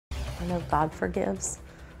I know God forgives,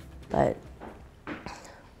 but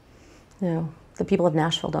the people of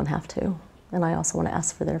Nashville don't have to. And I also want to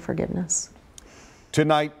ask for their forgiveness.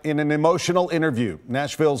 Tonight, in an emotional interview,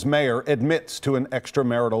 Nashville's mayor admits to an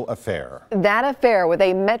extramarital affair. That affair with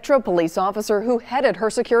a Metro police officer who headed her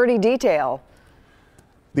security detail.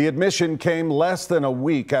 The admission came less than a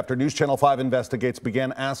week after News Channel 5 Investigates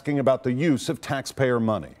began asking about the use of taxpayer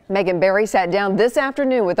money. Megan Barry sat down this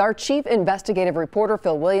afternoon with our chief investigative reporter,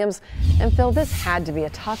 Phil Williams. And Phil, this had to be a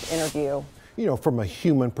tough interview. You know, from a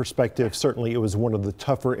human perspective, certainly it was one of the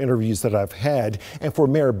tougher interviews that I've had. And for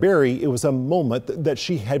Mayor Barry, it was a moment that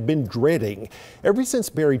she had been dreading. Ever since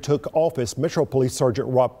Barry took office, Metro Police Sergeant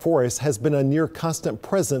Rob Forrest has been a near constant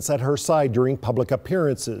presence at her side during public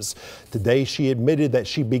appearances. Today, she admitted that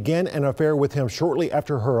she began an affair with him shortly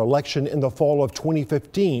after her election in the fall of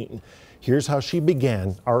 2015. Here's how she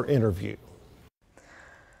began our interview.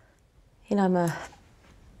 You know, I'm a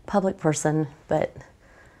public person, but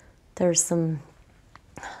there's some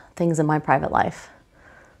things in my private life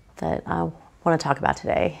that I want to talk about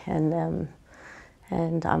today, and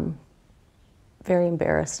I'm very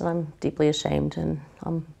embarrassed and I'm deeply ashamed and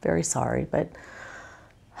I'm very sorry. But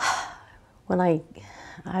when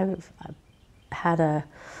I've had an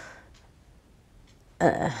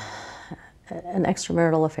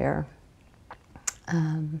extramarital affair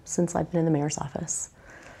since I've been in the mayor's office,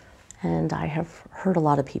 and I have hurt a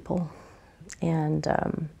lot of people, and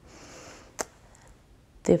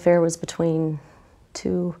the affair was between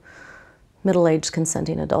two middle-aged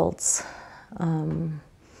consenting adults, and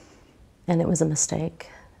it was a mistake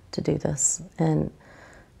to do this, and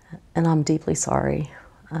I'm deeply sorry,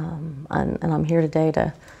 and I'm here today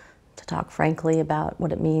to talk frankly about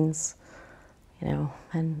what it means,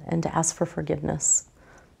 and to ask for forgiveness.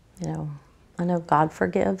 I know God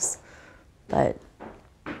forgives, but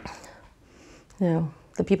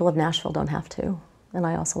the people of Nashville don't have to, and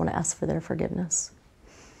I also want to ask for their forgiveness.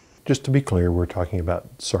 Just to be clear, we're talking about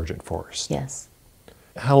Sergeant Forrest. Yes.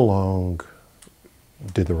 How long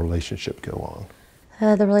did the relationship go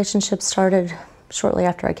on? The relationship started shortly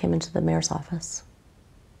after I came into the mayor's office.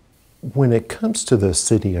 When it comes to the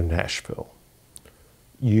city of Nashville,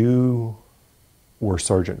 you were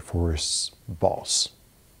Sergeant Forrest's boss.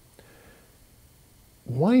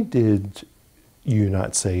 Why did you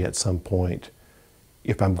not say at some point,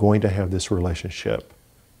 if I'm going to have this relationship,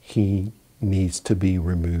 he needs to be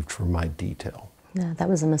removed from my detail? Yeah, that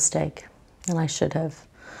was a mistake, and I should have.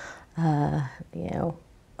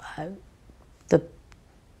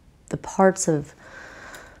 The parts of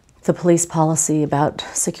the police policy about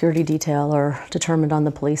security detail are determined on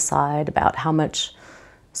the police side, about how much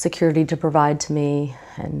security to provide to me,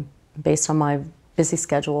 and based on my busy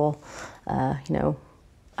schedule, I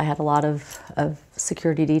had a lot of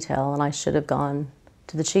security detail, and I should have gone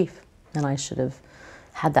to the chief, and I should have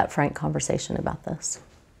had that frank conversation about this.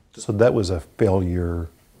 So that was a failure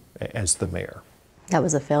as the mayor? That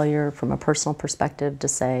was a failure from a personal perspective to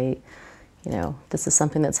say, this is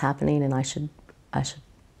something that's happening and I should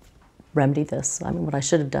remedy this. I mean, what I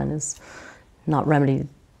should have done is not remedy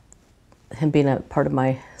him being a part of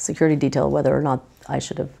my security detail, whether or not I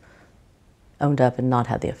should have owned up and not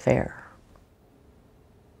had the affair.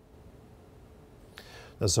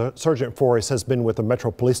 Sergeant Forrest has been with the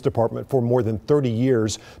Metro Police Department for more than 30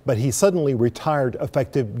 years, but he suddenly retired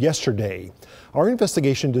effective yesterday. Our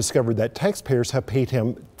investigation discovered that taxpayers have paid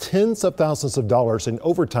him tens of thousands of dollars in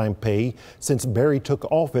overtime pay since Barry took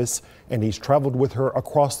office, and he's traveled with her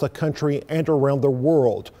across the country and around the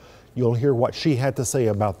world. You'll hear what she had to say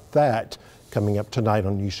about that coming up tonight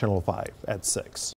on News Channel 5 at 6.